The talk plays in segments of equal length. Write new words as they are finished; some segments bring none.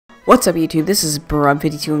What's up YouTube, this is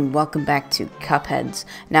Brub52 and welcome back to Cupheads.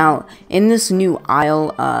 Now, in this new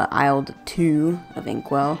Isle 2 of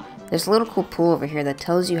Inkwell, there's a little cool pool over here that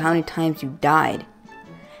tells you how many times you died.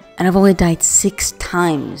 And I've only died 6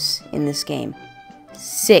 times in this game.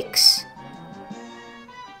 6.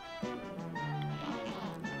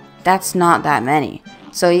 That's not that many.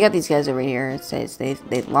 So you got these guys over here, it says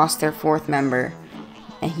they've lost their 4th member,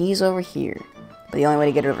 and he's over here. But the only way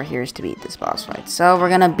to get over here is to beat this boss fight. So we're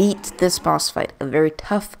gonna beat this boss fight. A very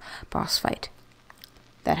tough boss fight.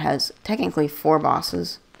 That has technically 4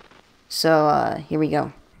 bosses. So here we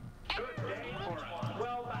go.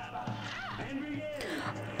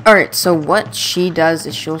 Alright, so what she does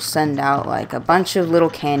is she'll send out like a bunch of little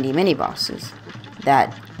candy mini bosses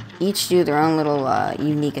that each do their own little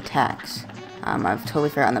unique attacks. I've totally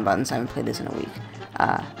forgotten the buttons. I haven't played this in a week.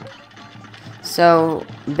 So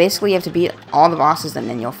basically you have to beat all the bosses and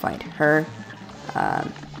then you'll fight her.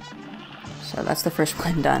 So that's the first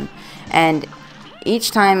one done. And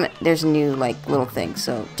each time there's a new like little thing.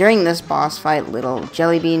 So during this boss fight, little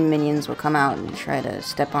jelly bean minions will come out and try to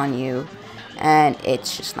step on you. And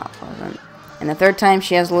it's just not pleasant. And the 3rd time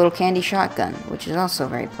she has a little candy shotgun, which is also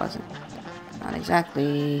very pleasant. Not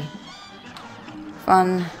exactly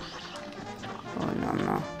fun. Oh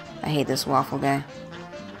no. I hate this waffle guy.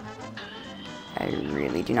 I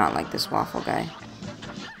really do not like this waffle guy.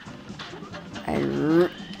 I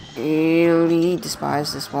really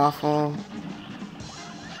despise this waffle.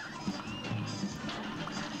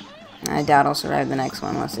 I doubt I'll survive the next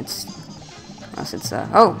one unless it's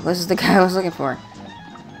oh, this is the guy I was looking for.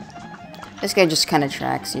 This guy just kind of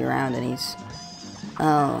tracks you around and he's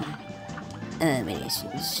but he's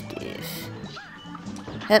stiff.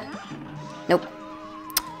 Yep.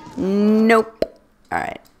 Nope.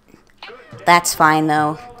 Alright. That's fine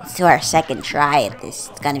though. Let's do our 2nd try at this.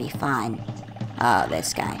 It's gonna be fun. Oh,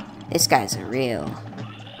 this guy. This guy's a real...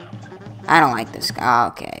 I don't like this guy.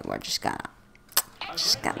 Okay, we're just gonna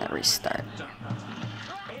restart.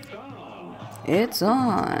 It's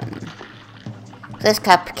on. This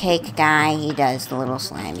cupcake guy, he does the little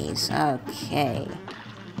slammies. Okay.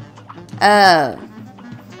 Okay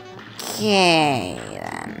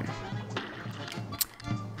then.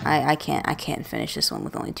 I can't finish this one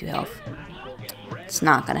with only 2 health. It's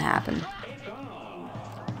not gonna happen.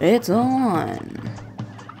 It's on.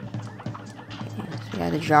 Okay, so we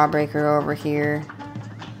got the jawbreaker over here.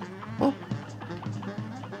 Oh.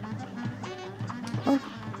 Oh.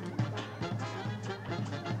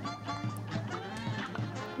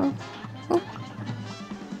 Oh. Oh.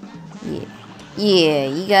 Yeah,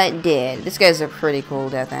 you got dead. This guy's a pretty cool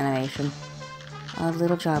death animation. All the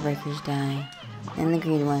little jawbreakers die. And the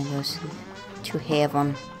green one goes to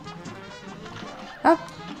heaven. Oh,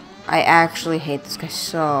 I actually hate this guy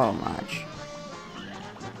so much.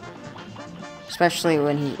 Especially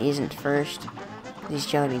when he isn't first. These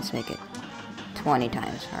jelly beans make it 20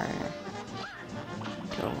 times harder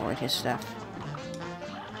to avoid his stuff.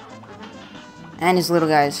 And his little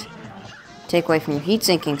guys take away from your heat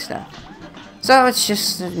sinking stuff. So it's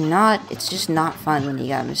just not fun when you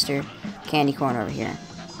got Mr. Candy Corn over here.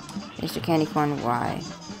 Mr. Candy Corn, why?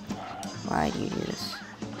 Why do you do this?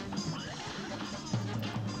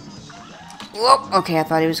 Whoa! Okay, I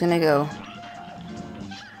thought he was gonna go.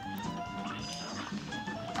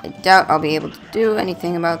 I doubt I'll be able to do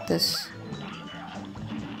anything about this.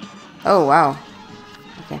 Oh, wow.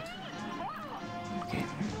 Okay. Okay.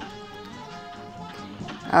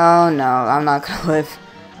 Oh, no. I'm not gonna live.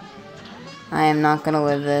 I am not gonna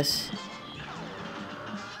live this.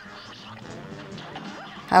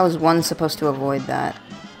 How is one supposed to avoid that?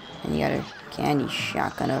 And you got a candy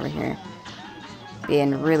shotgun over here.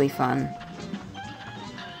 Being really fun.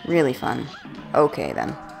 Really fun. Okay,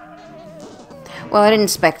 then. Well, I didn't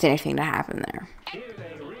expect anything to happen there.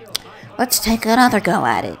 Let's take another go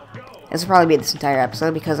at it. This will probably be this entire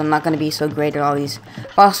episode because I'm not going to be so great at all these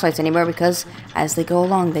boss fights anymore because as they go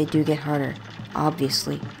along, they do get harder.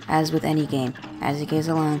 Obviously, as with any game, as it goes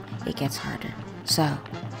along, it gets harder. So,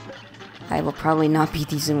 I will probably not beat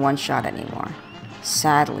these in one shot anymore.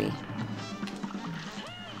 Sadly.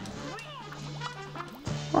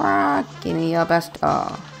 Give me your best.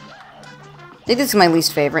 Oh. I think this is my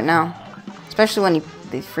least favorite now. Especially when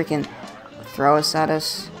they freaking throw us at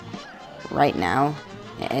us right now.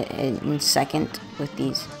 In 2nd with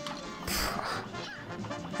these.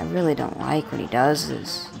 I really don't like what he does.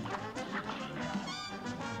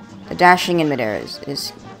 The dashing in midair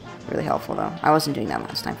is really helpful though. I wasn't doing that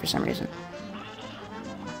last time for some reason.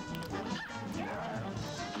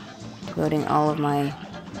 Devoting all of my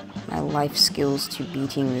life skills to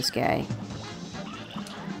beating this guy.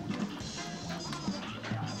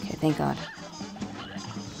 thank God.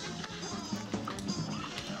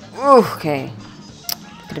 Ooh, okay.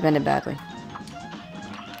 Could have ended badly.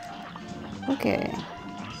 Okay.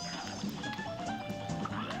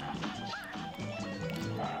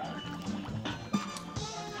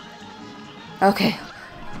 Okay.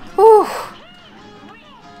 Whew.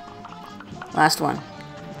 Last one.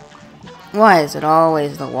 Why is it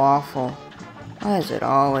always the waffle? Why is it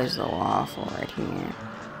always the waffle right here?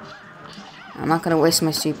 I'm not gonna waste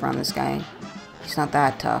my super on this guy. He's not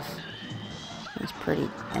that tough. He's pretty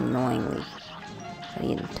annoyingly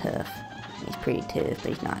tough. He's pretty tough, but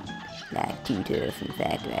he's not that too tough. In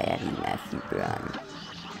fact, I have to use my super on.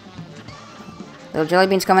 Little jelly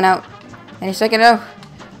bean's coming out any second. Oh,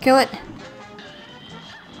 kill it!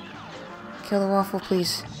 Kill the waffle,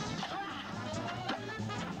 please.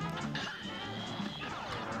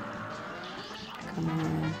 Come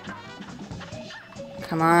on.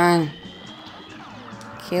 Come on.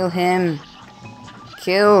 Kill him.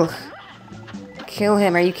 Kill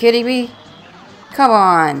him. Are you kidding me? Come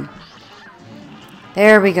on.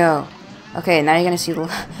 There we go. Okay, now you're gonna see the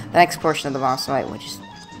next portion of the boss fight, which is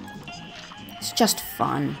it's just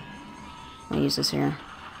fun. I'm gonna use this here.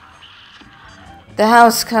 The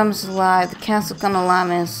house comes alive. The castle comes alive,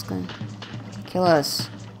 and it's gonna kill us.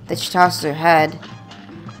 Then she tosses her head.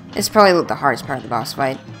 It's probably the hardest part of the boss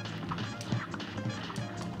fight.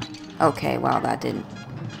 Okay, wow, that didn't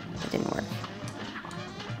work.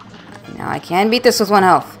 Now I can beat this with 1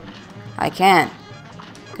 health. I can.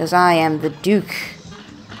 Because I am the Duke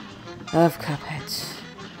of Cupheads.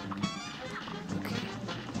 Okay.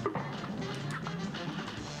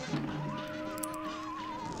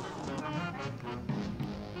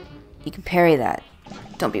 You can parry that.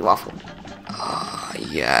 Don't be waffle. Ah,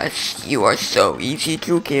 yes, you are so easy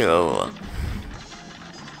to kill.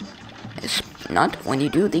 It's not when you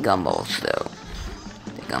do the gumballs, though.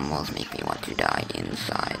 The gumballs make me want to die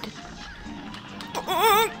inside.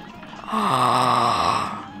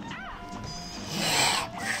 Ah.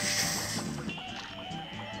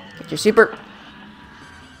 Get your super.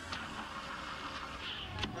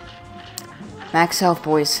 Max health,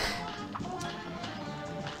 boys.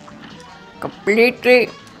 Completely.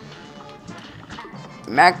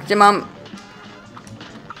 Maximum.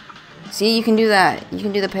 See, you can do that. You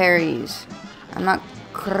can do the parries. I'm not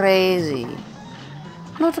crazy.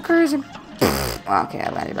 Not so crazy. Oh, okay, I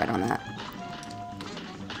landed right on that.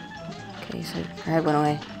 Okay, so her head went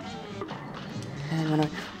away. Her head went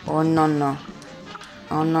away. Oh, no, no.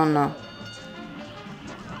 Oh, no, no.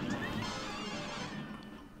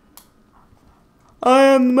 I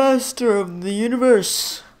am master of the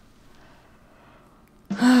universe.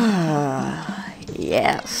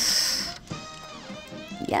 Yes.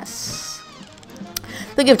 Yes.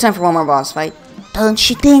 I think we have time for one more boss fight. Don't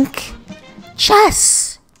you think?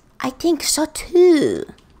 Chess! I think so too.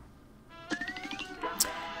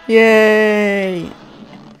 Yay!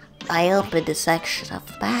 I opened a section of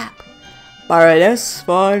the map. Alright, that's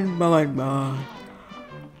fine.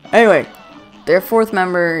 Anyway, their 4th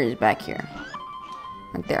member is back here.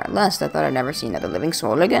 Like there at last, I thought I'd never see another living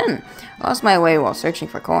soul again. I lost my way while searching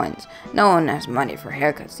for coins. No one has money for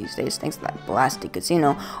haircuts these days thanks to that blasted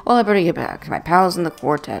casino. Well, I better get back to my pals in the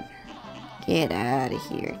quartet. Get out of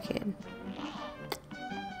here, kid.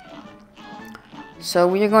 So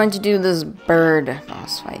we are going to do this bird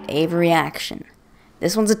boss fight. Avery action.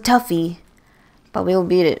 This one's a toughie, but we'll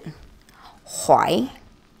beat it. Why?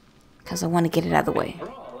 Because I want to get it out of the way.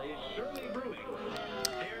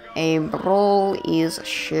 A brawl is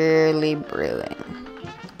surely brewing.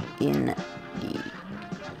 Indeed.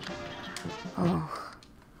 Oh.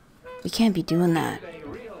 We can't be doing that.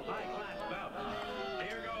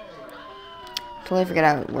 Totally forget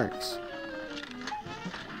how it works.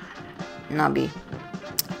 Nobby.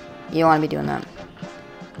 You don't want to be doing that.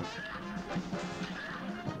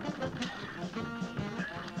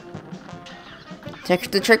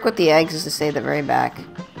 The trick with the eggs is to stay at the very back.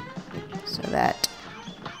 So that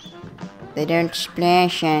they don't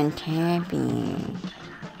splash on top of you.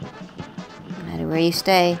 No matter where you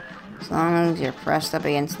stay, as long as you're pressed up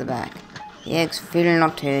against the back. The eggs will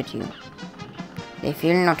not hurt you. They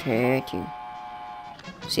will not hurt you.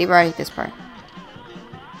 See right this part.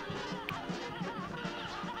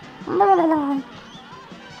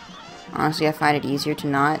 Honestly, I find it easier to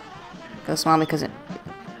not go small because it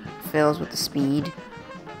fills with the speed.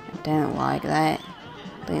 I don't like that.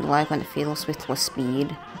 I don't like when it fills with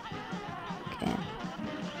speed. Okay.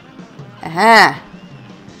 Aha!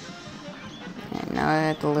 And now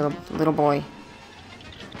I got the little boy.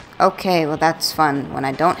 Okay, well that's fun. When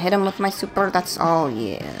I don't hit him with my super, that's all.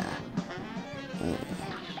 Yeah.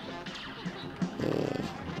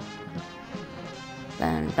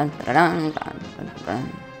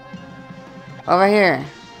 Over here.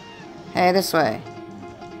 Hey, this way.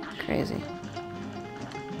 Crazy.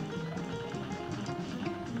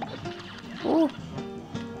 Ooh.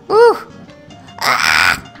 Ooh.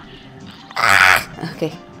 Ah. Ah.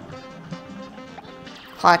 Okay.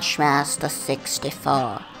 Clutch Master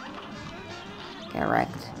 64. Get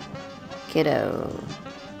wrecked. Kiddo.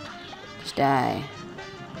 Just die.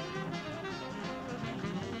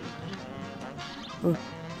 Ooh.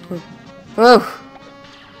 Ooh. Ooh.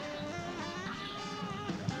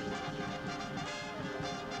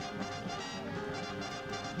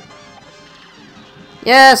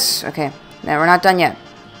 Yes! Okay. Now we're not done yet.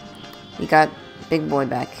 We got Big Boy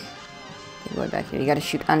back. Big Boy back here. You gotta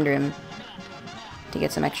shoot under him to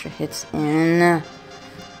get some extra hits in.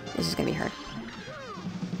 This is gonna be hard.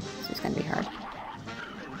 This is gonna be hard.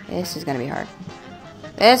 This is gonna be hard.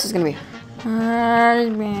 This is gonna be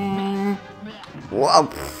hard, man. Whoa.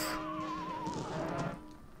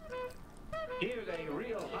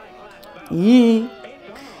 Yee.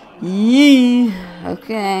 Yee.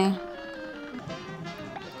 Okay.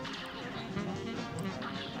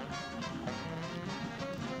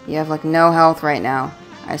 You have like no health right now.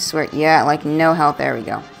 I swear. Yeah, like no health. There we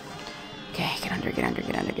go. Okay, get under, get under,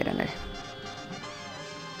 get under, get under.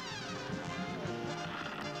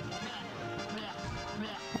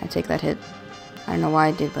 I take that hit. I don't know why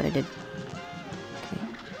I did, but I did. Okay.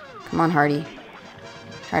 Come on, Hardy.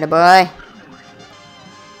 Hardy boy.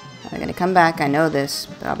 They're gonna come back. I know this,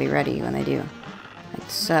 but I'll be ready when they do. Like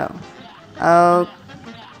so. Oh.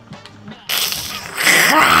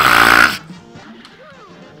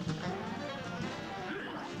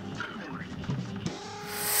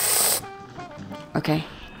 Okay.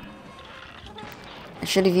 I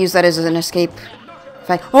should have used that as an escape.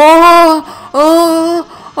 Fact. Oh!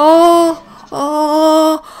 Oh! Oh!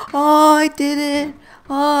 Oh! Oh! I did it!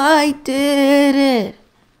 Oh! I did it!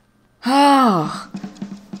 Oh!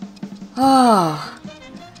 Oh!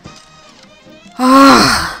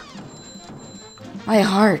 Oh! My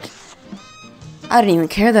heart. I didn't even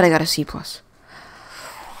care that I got a C+.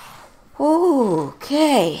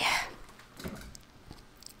 Okay.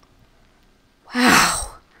 Wow.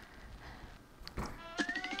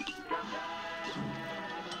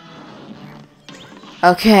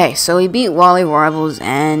 Okay, so we beat Wally Warbles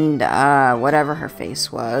and, whatever her face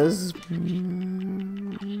was.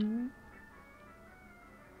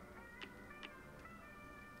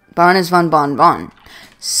 Barnes von Bon Bon.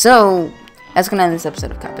 So, that's gonna end this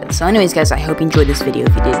episode of Cupheads. So anyways, guys, I hope you enjoyed this video.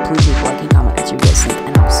 If you did, please leave a like and comment as you guys think,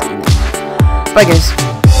 and I'll see you next time. Bye, guys.